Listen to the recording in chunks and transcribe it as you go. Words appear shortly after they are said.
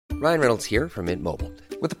Ryan Reynolds here from Mint Mobile.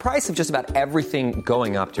 With the price of just about everything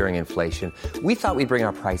going up during inflation, we thought we'd bring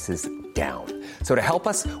our prices down. So to help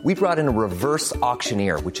us, we brought in a reverse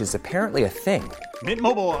auctioneer, which is apparently a thing. Mint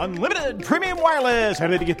Mobile Unlimited Premium Wireless. How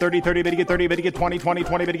to get 30, 30, bit to get 30, bit to get 20, 20,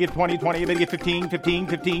 20, bit to get 20, 20, bit to get 15, 15,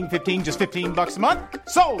 15, 15, just $15 a month?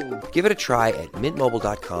 Sold! Give it a try at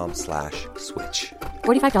mintmobile.com/switch.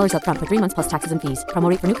 $45 up front for 3 months plus taxes and fees. Promo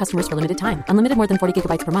rate for new customers for limited time. Unlimited more than 40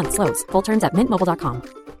 gigabytes per month. Slows full terms at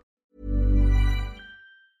mintmobile.com.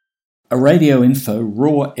 A Radio Info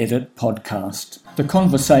Raw Edit podcast. The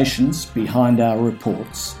conversations behind our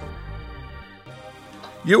reports.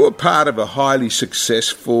 You were part of a highly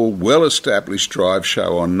successful, well-established drive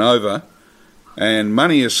show on Nova. And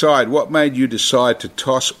money aside, what made you decide to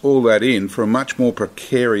toss all that in for a much more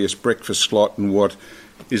precarious breakfast slot in what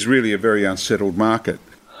is really a very unsettled market?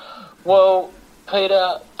 Well,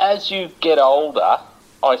 Peter, as you get older,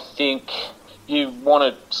 I think you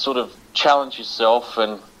want to sort of challenge yourself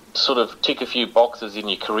and sort of tick a few boxes in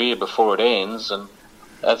your career before it ends. And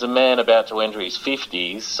as a man about to enter his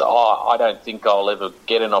 50s, I don't think I'll ever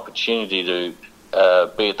get an opportunity to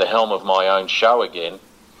be at the helm of my own show again.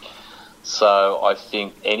 So I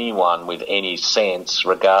think anyone with any sense,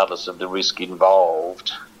 regardless of the risk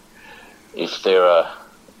involved, if they're a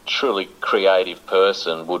truly creative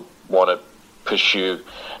person, would want to pursue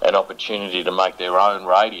an opportunity to make their own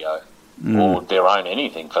radio or their own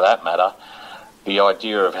anything for that matter. The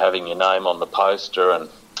idea of having your name on the poster and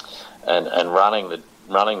running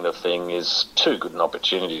the thing is too good an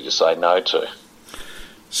opportunity to say no to.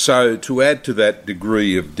 So to add to that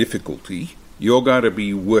degree of difficulty, you're going to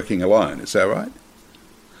be working alone, is that right?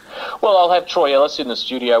 Well, I'll have Troy Ellis in the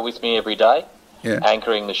studio with me every day,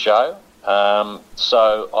 anchoring the show.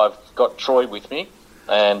 So I've got Troy with me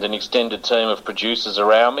and an extended team of producers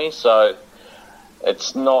around me, so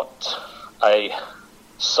it's not a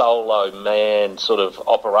solo man sort of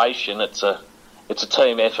operation. It's a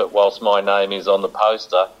team effort. Whilst my name is on the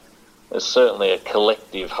poster, there's certainly a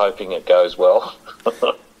collective hoping it goes well.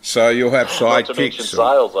 So you'll have sidekicks. Not to mention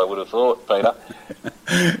sales, I would have thought, Peter.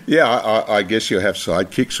 Yeah, I guess you'll have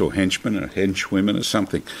sidekicks or henchmen or henchwomen or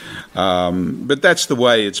something. But that's the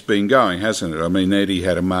way it's been going, hasn't it? I mean, Eddie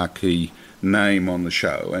had a marquee name on the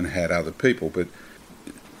show and had other people, but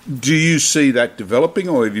do you see that developing,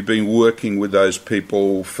 or have you been working with those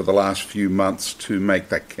people for the last few months to make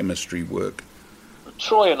that chemistry work?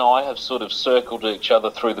 Troy and I have sort of circled each other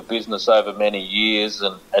through the business over many years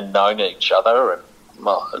and known each other, and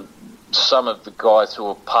some of the guys who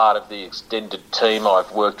are part of the extended team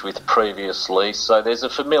I've worked with previously, so there's a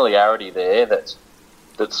familiarity there that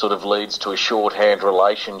sort of leads to a shorthand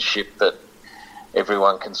relationship that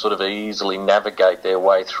everyone can sort of easily navigate their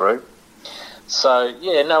way through. So,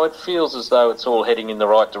 it feels as though it's all heading in the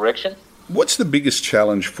right direction. What's the biggest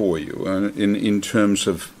challenge for you in terms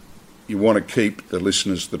of you want to keep the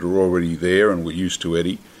listeners that are already there and were used to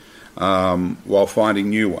Eddie while finding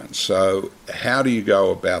new ones? So how do you go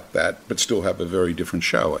about that but still have a very different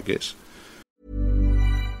show, I guess?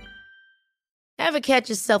 Ever catch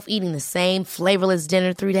yourself eating the same flavorless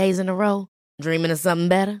dinner 3 days in a row? Dreaming of something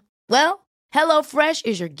better? Well, HelloFresh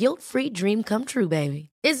is your guilt-free dream come true, baby.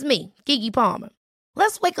 It's me, Keke Palmer.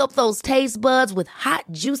 Let's wake up those taste buds with hot,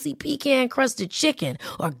 juicy pecan-crusted chicken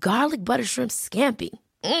or garlic butter shrimp scampi.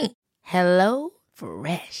 Hello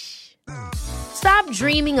Fresh. Stop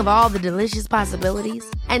dreaming of all the delicious possibilities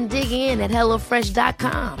and dig in at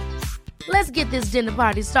HelloFresh.com. Let's get this dinner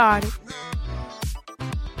party started.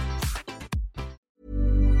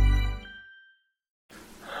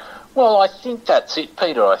 Well, I think that's it,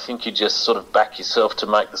 Peter. I think you just sort of back yourself to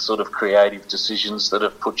make the sort of creative decisions that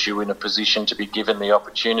have put you in a position to be given the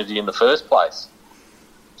opportunity in the first place.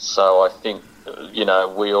 So I think,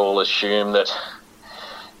 we all assume that,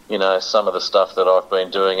 some of the stuff that I've been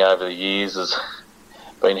doing over the years has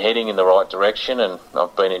been heading in the right direction, and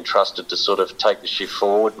I've been entrusted to sort of take the shift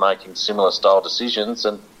forward, making similar style decisions.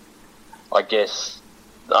 And I guess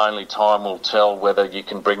only time will tell whether you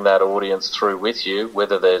can bring that audience through with you,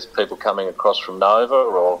 whether there's people coming across from Nova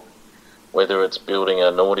or whether it's building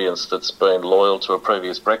an audience that's been loyal to a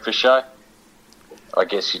previous breakfast show. I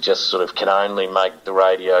guess you just sort of can only make the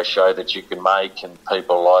radio show that you can make, and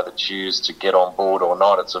people either choose to get on board or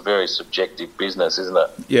not. It's a very subjective business, isn't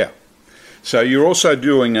it? Yeah. So you're also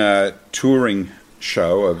doing a touring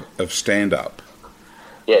show of stand-up.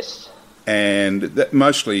 Yes. And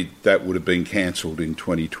mostly that would have been cancelled in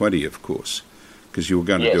 2020, of course, because you were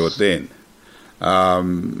going to do it then.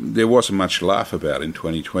 There wasn't much to laugh about in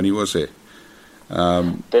 2020, was there?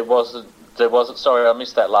 There wasn't. There wasn't. Sorry, I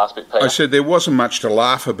missed that last bit, Peter. I said there wasn't much to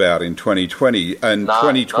laugh about in 2020, and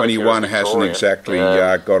 2021 hasn't exactly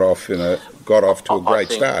got off to a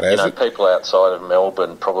great start, has it? People outside of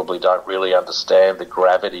Melbourne probably don't really understand the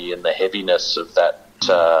gravity and the heaviness of that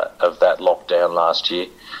lockdown last year.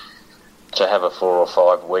 To have a 4 or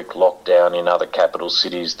 5 week lockdown in other capital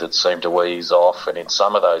cities that seemed to ease off, and in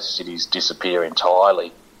some of those cities disappear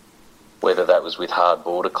entirely, whether that was with hard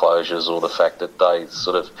border closures or the fact that they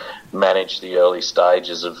sort of managed the early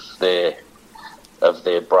stages of their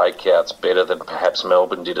breakouts better than perhaps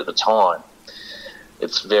Melbourne did at the time.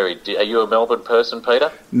 It's very... Are you a Melbourne person, Peter?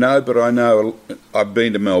 No, but I know... I've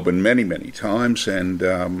been to Melbourne many, many times, and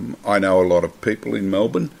I know a lot of people in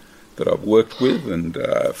Melbourne that I've worked with and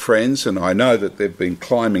friends, and I know that they've been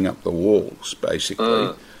climbing up the walls,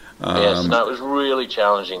 basically. Yes, no, it was really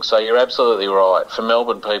challenging. So you're absolutely right. For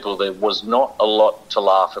Melbourne people, there was not a lot to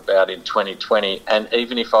laugh about in 2020, and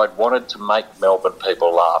even if I'd wanted to make Melbourne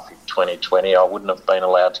people laugh in 2020, I wouldn't have been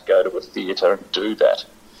allowed to go to a theatre and do that.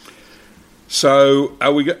 So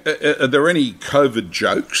are there any COVID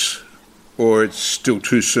jokes, or it's still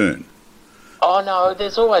too soon? Oh, no,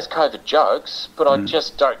 there's always COVID jokes, but I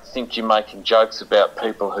just don't think you're making jokes about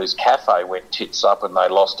people whose cafe went tits up and they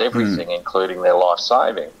lost everything, including their life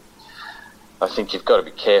saving. I think you've got to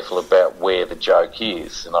be careful about where the joke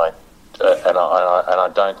is, and I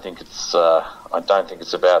don't think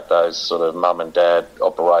it's about those sort of mum and dad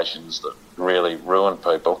operations that really ruin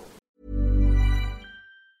people.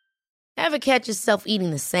 Ever catch yourself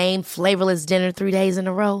eating the same flavorless dinner 3 days in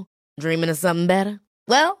a row? Dreaming of something better?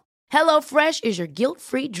 Well, HelloFresh is your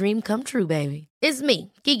guilt-free dream come true, baby. It's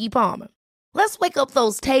me, Keke Palmer. Let's wake up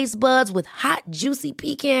those taste buds with hot, juicy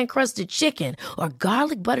pecan-crusted chicken or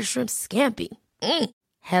garlic butter shrimp scampi.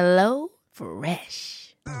 Hello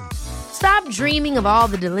Fresh. Stop dreaming of all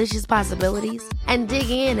the delicious possibilities and dig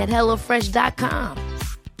in at HelloFresh.com.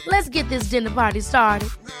 Let's get this dinner party started.